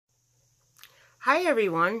Hi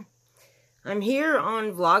everyone, I'm here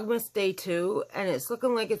on Vlogmas Day 2 and it's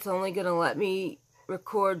looking like it's only going to let me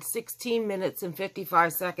record 16 minutes and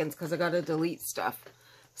 55 seconds because I got to delete stuff.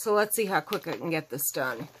 So let's see how quick I can get this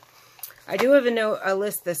done. I do have a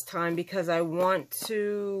list this time because I want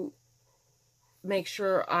to make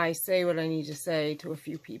sure I say what I need to say to a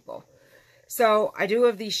few people. So I do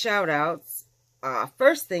have these shout outs.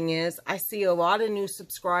 First thing is, I see a lot of new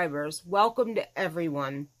subscribers. Welcome to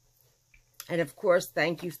everyone. And of course,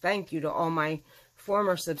 thank you to all my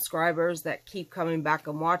former subscribers that keep coming back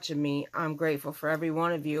and watching me. I'm grateful for every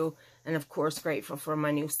one of you, and of course, grateful for my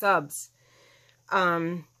new subs.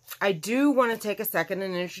 I do want to take a second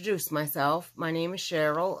and introduce myself. My name is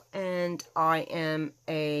Cheryl, and I am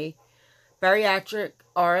a bariatric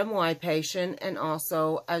RMY patient, and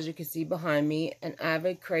also, as you can see behind me, an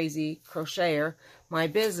avid, crazy crocheter. My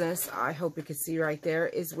business, I hope you can see right there,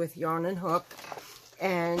 is With Yarn and Hook.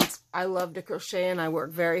 And I love to crochet and I work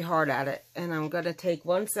very hard at it. And I'm going to take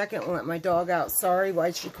 1 second and let my dog out. Sorry why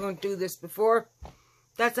she couldn't do this before.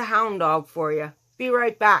 That's a hound dog for you. Be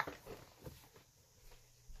right back.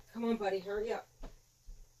 Come on, buddy. Hurry up.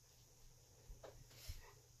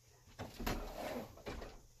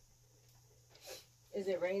 Is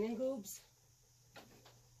it raining, Goobs?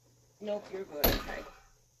 Nope, you're good. Okay.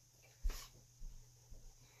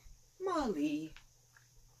 Molly.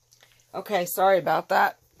 Okay, sorry about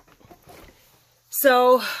that.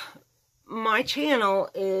 So, my channel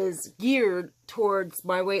is geared towards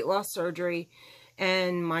my weight loss surgery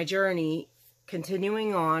and my journey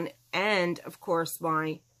continuing on, and of course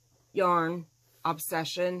my yarn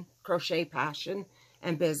obsession, crochet passion,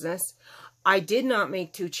 and business. I did not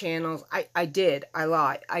make 2 channels. I did. I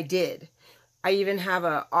lied. I did. I even have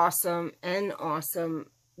a awesome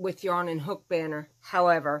With Yarn and Hook banner.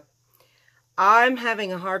 However, I'm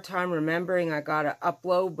having a hard time remembering I got to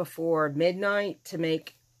upload before midnight to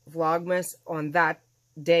make Vlogmas on that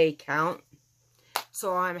day count.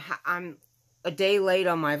 So I'm a day late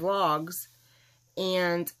on my vlogs,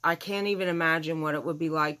 and I can't even imagine what it would be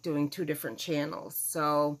like doing 2 different channels.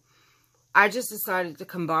 So I just decided to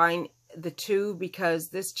combine the 2 because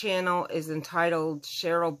this channel is entitled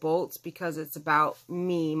cherylboltz because it's about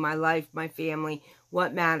me, my life, my family,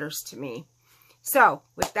 what matters to me. So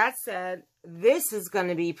with that said, this is going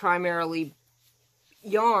to be primarily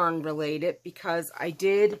yarn related because I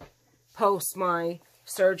did post my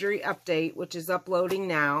surgery update, which is uploading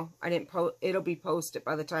now. It'll be posted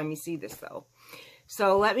by the time you see this though.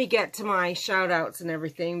 So let me get to my shout outs and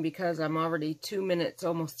everything because I'm already 2 minutes,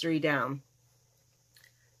 almost 3 down.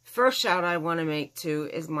 First shout I want to make to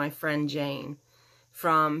is my friend Jane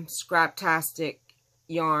from Scraptastic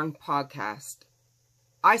Yarn Podcast.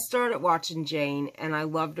 I started watching Jane and I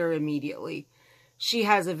loved her immediately. She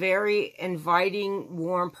has a very inviting,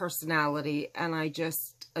 warm personality and I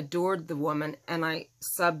just adored the woman and I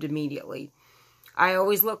subbed immediately. I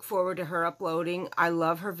always look forward to her uploading. I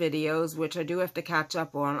love her videos, which I do have to catch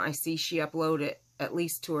up on. I see she uploaded at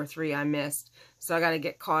least 2 or 3 I missed. So I got to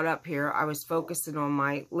get caught up here. I was focusing on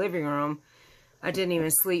my living room. I didn't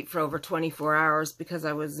even sleep for over 24 hours because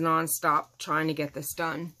I was nonstop trying to get this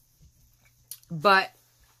done. But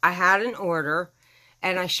I had an order,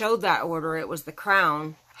 and I showed that order. It was the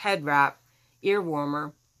crown head wrap ear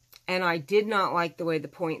warmer, and I did not like the way the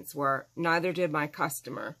points were. Neither did my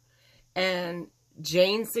customer. And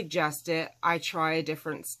Jane suggested I try a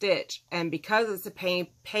different stitch, and because it's a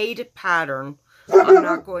paid pattern, I'm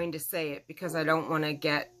not going to say it because I don't want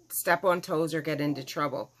to step on toes or get into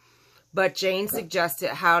trouble. But Jane suggested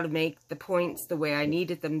how to make the points the way I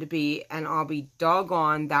needed them to be, and I'll be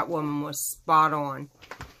doggone, that woman was spot on.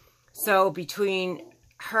 So between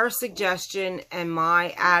her suggestion and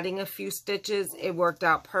my adding a few stitches, it worked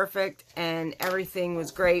out perfect and everything was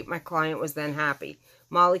great. My client was then happy.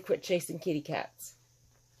 Molly, quit chasing kitty cats.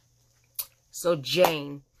 So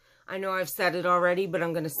Jane, I know I've said it already, but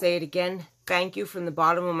I'm going to say it again. Thank you from the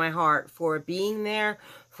bottom of my heart for being there,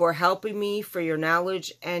 for helping me, for your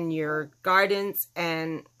knowledge and your guidance,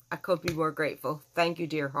 and I couldn't be more grateful. Thank you,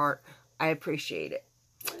 dear heart. I appreciate it.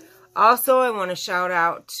 Also, I want to shout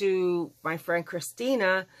out to my friend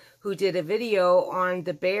Christina, who did a video on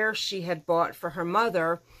the bear she had bought for her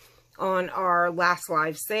mother on our last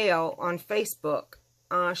live sale on Facebook.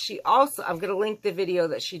 I'm going to link the video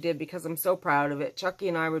that she did because I'm so proud of it. Chucky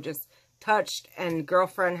and I were just touched, and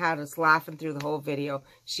girlfriend had us laughing through the whole video.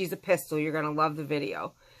 She's a pistol. You're going to love the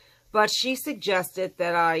video. But she suggested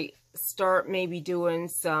that I start maybe doing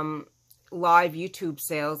some live YouTube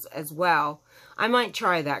sales as well. I might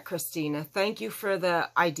try that, Christina. Thank you for the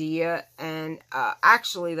idea. And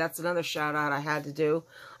actually, that's another shout out I had to do.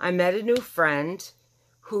 I met a new friend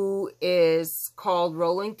who is called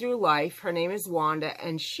Rolling Through Life. Her name is Wanda,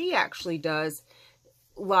 and she actually does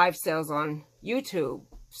live sales on YouTube.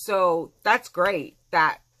 So that's great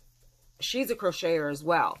that she's a crocheter as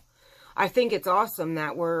well. I think it's awesome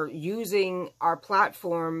that we're using our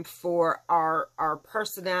platform for our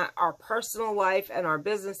personal life and our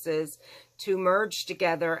businesses to merge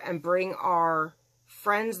together and bring our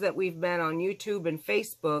friends that we've met on YouTube and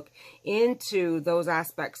Facebook into those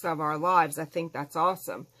aspects of our lives. I think that's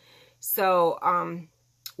awesome. So,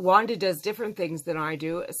 Wanda does different things than I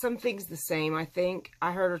do. Some things the same. I think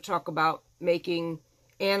I heard her talk about making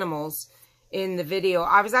animals in the video.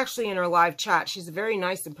 I was actually in her live chat. She's a very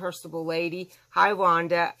nice and personable lady. Hi,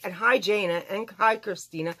 Wanda. And hi, Jana. And hi,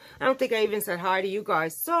 Christina. I don't think I even said hi to you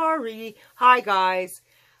guys. Sorry. Hi, guys.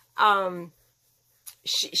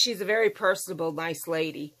 She's a very personable, nice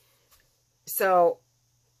lady. So,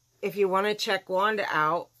 if you want to check Wanda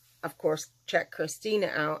out, of course, check Christina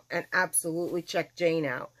out. And absolutely check Jane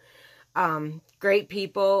out. Great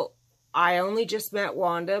people. I only just met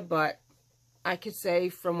Wanda, but I could say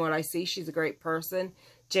from what I see, she's a great person.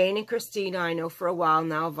 Jane and Christina, I know for a while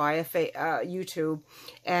now via YouTube.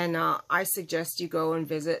 And I suggest you go and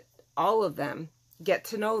visit all of them. Get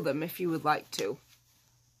to know them if you would like to.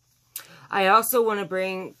 I also want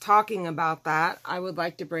to talking about that, I would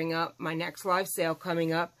like to bring up my next live sale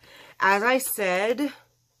coming up. As I said,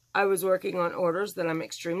 I was working on orders that I'm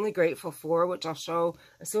extremely grateful for, which I'll show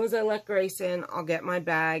as soon as I let Grace in. I'll get my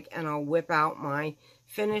bag and I'll whip out my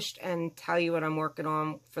finished and tell you what I'm working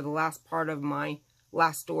on for the last part of my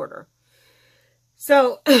last order.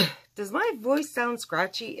 So, does my voice sound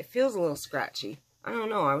scratchy? It feels a little scratchy. I don't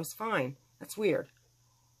know. I was fine. That's weird.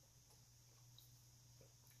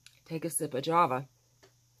 Take a sip of Java.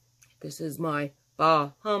 This is my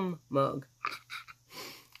Bah-Hum mug.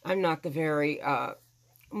 I'm not the very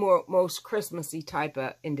most Christmassy type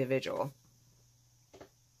of individual.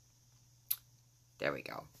 There we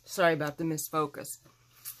go. Sorry about the misfocus.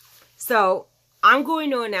 So, I'm going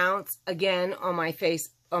to announce again on my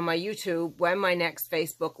YouTube when my next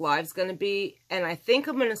Facebook Live is going to be. And I think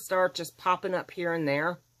I'm going to start just popping up here and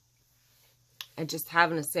there. And just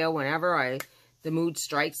having a sale whenever the mood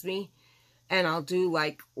strikes me. And I'll do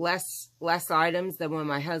like less items than when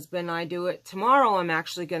my husband and I do it. Tomorrow I'm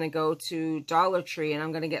actually going to go to Dollar Tree and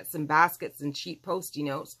I'm going to get some baskets and cheap Post-it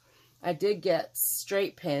notes. I did get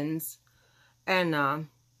straight pins. And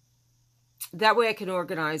that way I can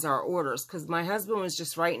organize our orders. Because my husband was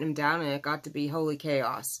just writing them down and it got to be holy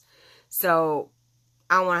chaos. So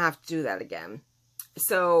I don't want to have to do that again.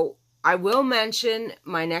 So I will mention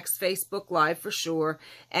my next Facebook Live for sure.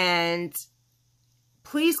 And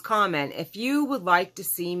please comment if you would like to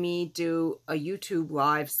see me do a YouTube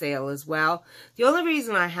Live sale as well. The only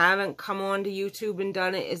reason I haven't come on to YouTube and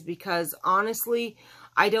done it is because, honestly,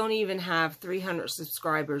 I don't even have 300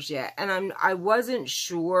 subscribers yet. And I wasn't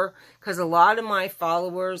sure because a lot of my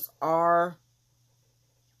followers are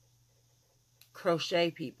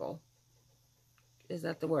crochet people. Is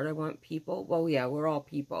that the word I want? People? Well, yeah, we're all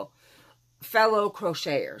people. Fellow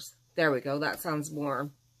crocheters. There we go. That sounds more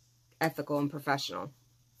ethical and professional.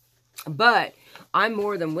 But I'm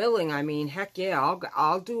more than willing. I mean, heck yeah,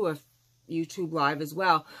 I'll do a YouTube Live as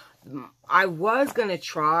well. I was going to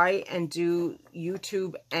try and do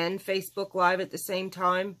YouTube and Facebook Live at the same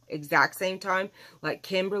time, exact same time, like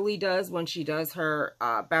Kimberly does when she does her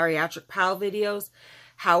bariatric pal videos.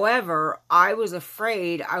 However, I was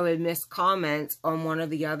afraid I would miss comments on one or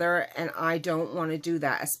the other, and I don't want to do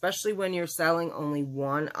that, especially when you're selling only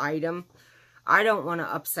one item. I don't want to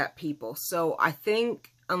upset people. So I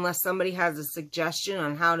think unless somebody has a suggestion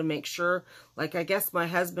on how to make sure, like I guess my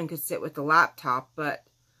husband could sit with the laptop, but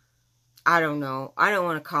I don't know. I don't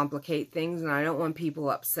want to complicate things and I don't want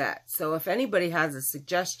people upset. So if anybody has a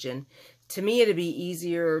suggestion, to me it'd be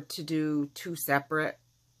easier to do two separate.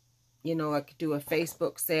 You know, like do a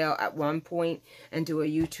Facebook sale at one point and do a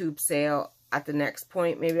YouTube sale at the next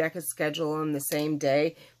point. Maybe I could schedule them the same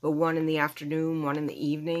day, but one in the afternoon, one in the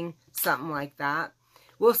evening, something like that.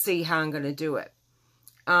 We'll see how I'm going to do it.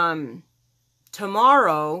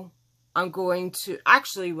 Tomorrow, I'm going to,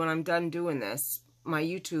 actually, when I'm done doing this, my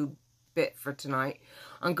YouTube bit for tonight,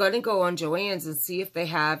 I'm going to go on Joann's and see if they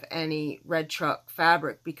have any red truck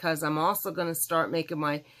fabric, because I'm also going to start making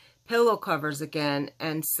my pillow covers again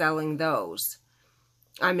and selling those.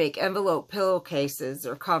 I make envelope pillowcases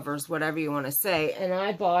or covers, whatever you want to say, and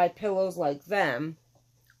I buy pillows like them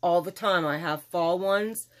all the time. I have fall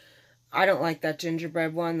ones. I don't like that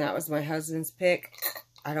gingerbread one. That was my husband's pick.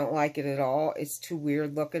 I don't like it at all. It's too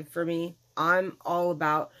weird looking for me. I'm all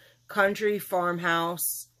about country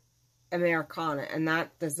farmhouse Americana, and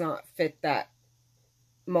that does not fit that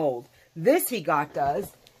mold. This he got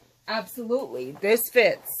does. Absolutely. This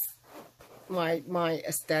fits my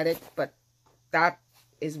aesthetic, but that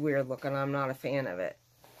is weird looking. I'm not a fan of it.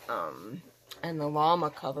 And the llama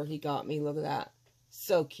cover he got me, look at that.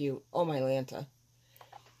 So cute. Oh, my Lanta.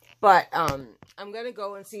 But, I'm going to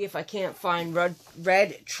go and see if I can't find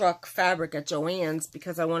red truck fabric at Joann's,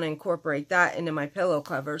 because I want to incorporate that into my pillow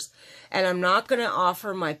covers. And I'm not going to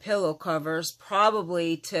offer my pillow covers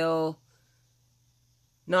probably till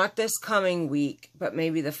not this coming week, but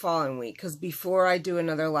maybe the following week. Because before I do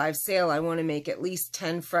another live sale, I want to make at least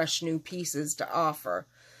 10 fresh new pieces to offer.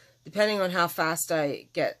 Depending on how fast I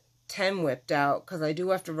get 10 whipped out, because I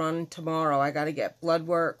do have to run tomorrow. I got to get blood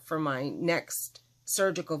work for my next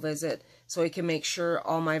surgical visit, so I can make sure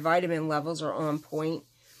all my vitamin levels are on point.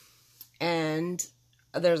 And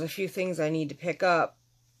there's a few things I need to pick up,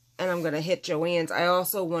 and I'm going to hit Joann's. I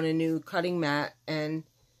also want a new cutting mat and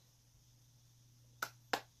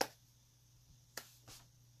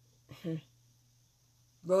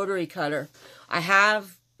rotary cutter. I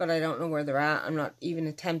have, but I don't know where they're at. I'm not even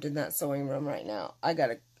attempting that sewing room right now. I got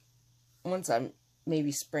to, once I'm,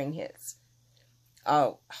 maybe spring hits,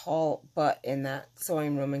 I'll haul butt in that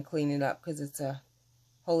sewing room and clean it up, because it's a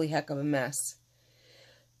holy heck of a mess.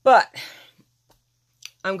 But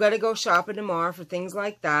I'm going to go shopping tomorrow for things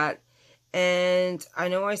like that. And I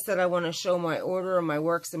know I said I want to show my order and my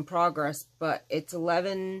works in progress, but it's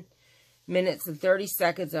 11 minutes and 30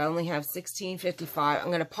 seconds. I only have 16:55. I'm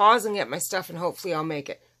going to pause and get my stuff, and hopefully I'll make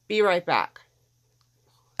it. Be right back.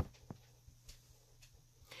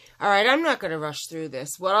 Alright, I'm not going to rush through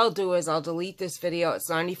this. What I'll do is I'll delete this video.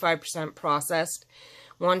 It's 95% processed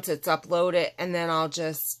once it's uploaded, and then I'll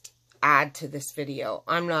just add to this video.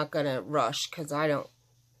 I'm not going to rush, because I don't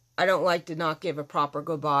like to not give a proper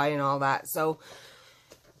goodbye and all that. So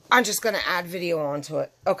I'm just going to add video onto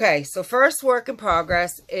it. Okay, so first work in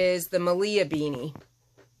progress is the Malia beanie.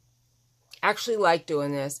 I actually like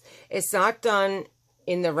doing this. It's not done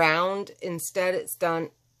in the round. Instead, it's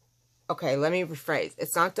done... Okay, let me rephrase.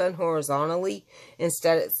 It's not done horizontally.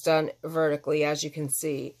 Instead, it's done vertically, as you can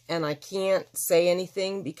see. And I can't say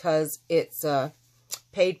anything because it's a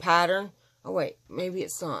paid pattern. Oh, wait. Maybe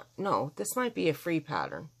it's not. No, this might be a free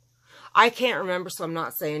pattern. I can't remember, so I'm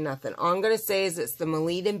not saying nothing. All I'm going to say is it's the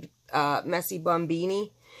Melita Messy Bun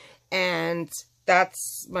Beanie. And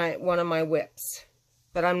that's one of my whips.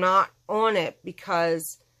 But I'm not on it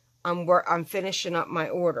because I'm finishing up my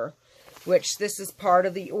order, which this is part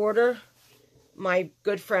of the order. My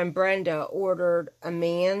good friend Brenda ordered a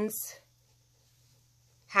man's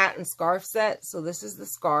hat and scarf set. So this is the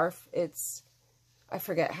scarf. It's, I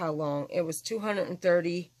forget how long. It was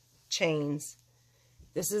 230 chains.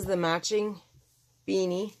 This is the matching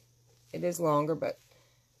beanie. It is longer, but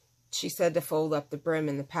she said to fold up the brim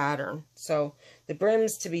in the pattern. So the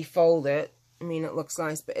brim's to be folded. I mean, it looks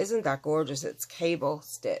nice, but isn't that gorgeous? It's cable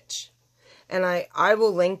stitch. And I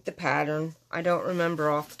will link the pattern. I don't remember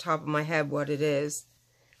off the top of my head what it is.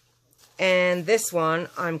 And this one,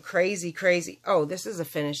 I'm crazy. Oh, this is a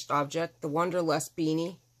finished object. The Wonderlust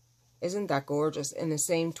beanie. Isn't that gorgeous? In the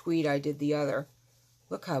same tweed I did the other.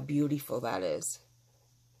 Look how beautiful that is.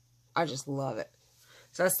 I just love it.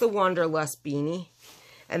 So that's the Wonderlust beanie.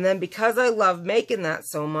 And then because I love making that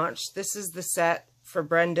so much, this is the set for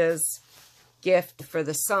Brenda's gift for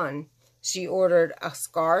the son. She ordered a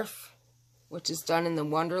scarf, which is done in the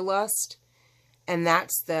Wonderlust. And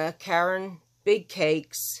that's the Karen Big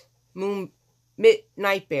Cakes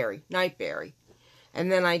Nightberry.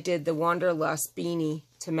 And then I did the Wonderlust beanie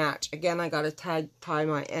to match. Again, I got to tie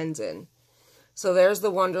my ends in. So there's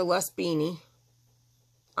the Wonderlust beanie.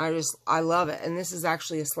 I love it. And this is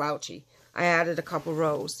actually a slouchy. I added a couple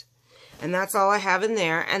rows. And that's all I have in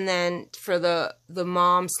there. And then for the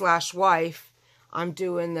mom/wife, I'm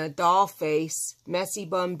doing the doll face messy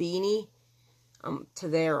bun beanie. To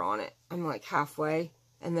there on it. I'm like halfway.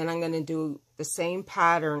 And then I'm going to do the same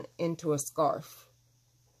pattern into a scarf.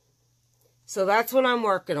 So that's what I'm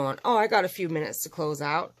working on. Oh, I got a few minutes to close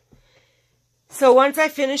out. So once I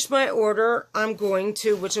finish my order, I'm going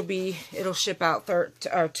to, which will be, it'll ship out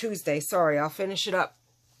Tuesday. Sorry, I'll finish it up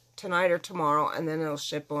tonight or tomorrow, and then it'll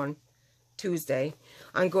ship on Tuesday.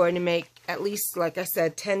 I'm going to make at least, like I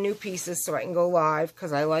said, 10 new pieces so I can go live,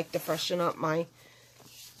 because I like to freshen up my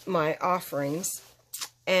offerings.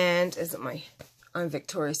 And I'm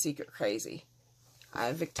Victoria's Secret crazy. I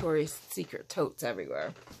have Victoria's Secret totes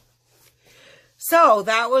everywhere. So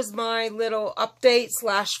that was my little update /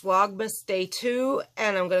 Vlogmas day 2.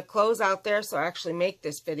 And I'm going to close out there so I actually make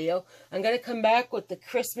this video. I'm going to come back with the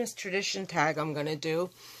Christmas tradition tag I'm going to do.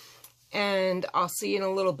 And I'll see you in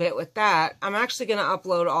a little bit with that. I'm actually going to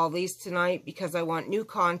upload all these tonight because I want new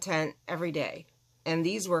content every day. And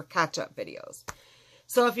these were catch-up videos.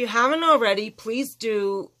 So if you haven't already, please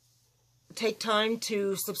do take time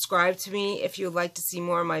to subscribe to me if you'd like to see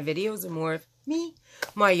more of my videos and more of me,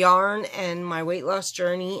 my yarn, and my weight loss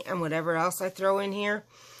journey, and whatever else I throw in here.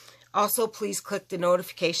 Also, please click the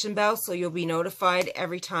notification bell so you'll be notified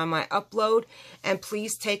every time I upload. And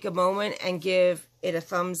please take a moment and give it a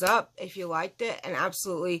thumbs up if you liked it, and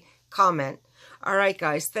absolutely comment. Alright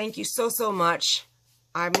guys, thank you so much.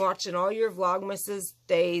 I'm watching all your Vlogmases,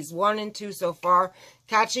 days 1 and 2 so far,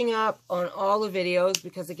 catching up on all the videos,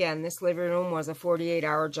 because again, this living room was a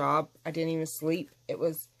 48-hour job. I didn't even sleep. It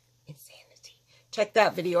was insanity. Check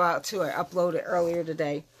that video out too. I uploaded earlier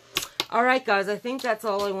today. Alright guys, I think that's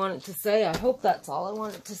all I wanted to say. I hope that's all I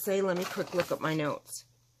wanted to say. Let me quick look at my notes.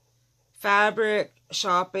 Fabric,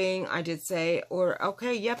 shopping, I did say, or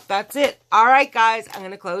okay, yep, that's it. Alright guys, I'm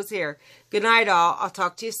going to close here. Good night all. I'll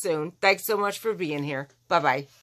talk to you soon. Thanks so much for being here. Bye-bye.